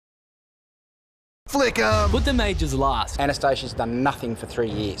Flick 'em! Put the majors last. Anastasia's done nothing for 3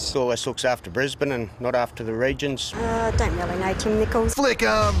 years. Always looks after Brisbane and not after the regions. Don't really know Tim Nichols. Flick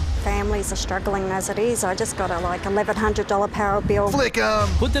 'em! Families are struggling as it is. I just got a $1,100 power bill. Flick 'em!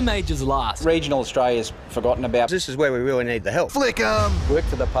 Put the majors last. Regional Australia's forgotten about. This is where we really need the help. Flick 'em! Work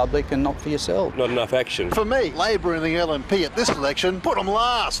for the public and not for yourself. Not enough action. For me, Labor in the LNP at this election, put them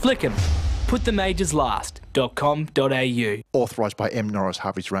last. Flick 'em. Put the majors last.com.au. Authorised by M. Norris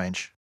Harvey's Range.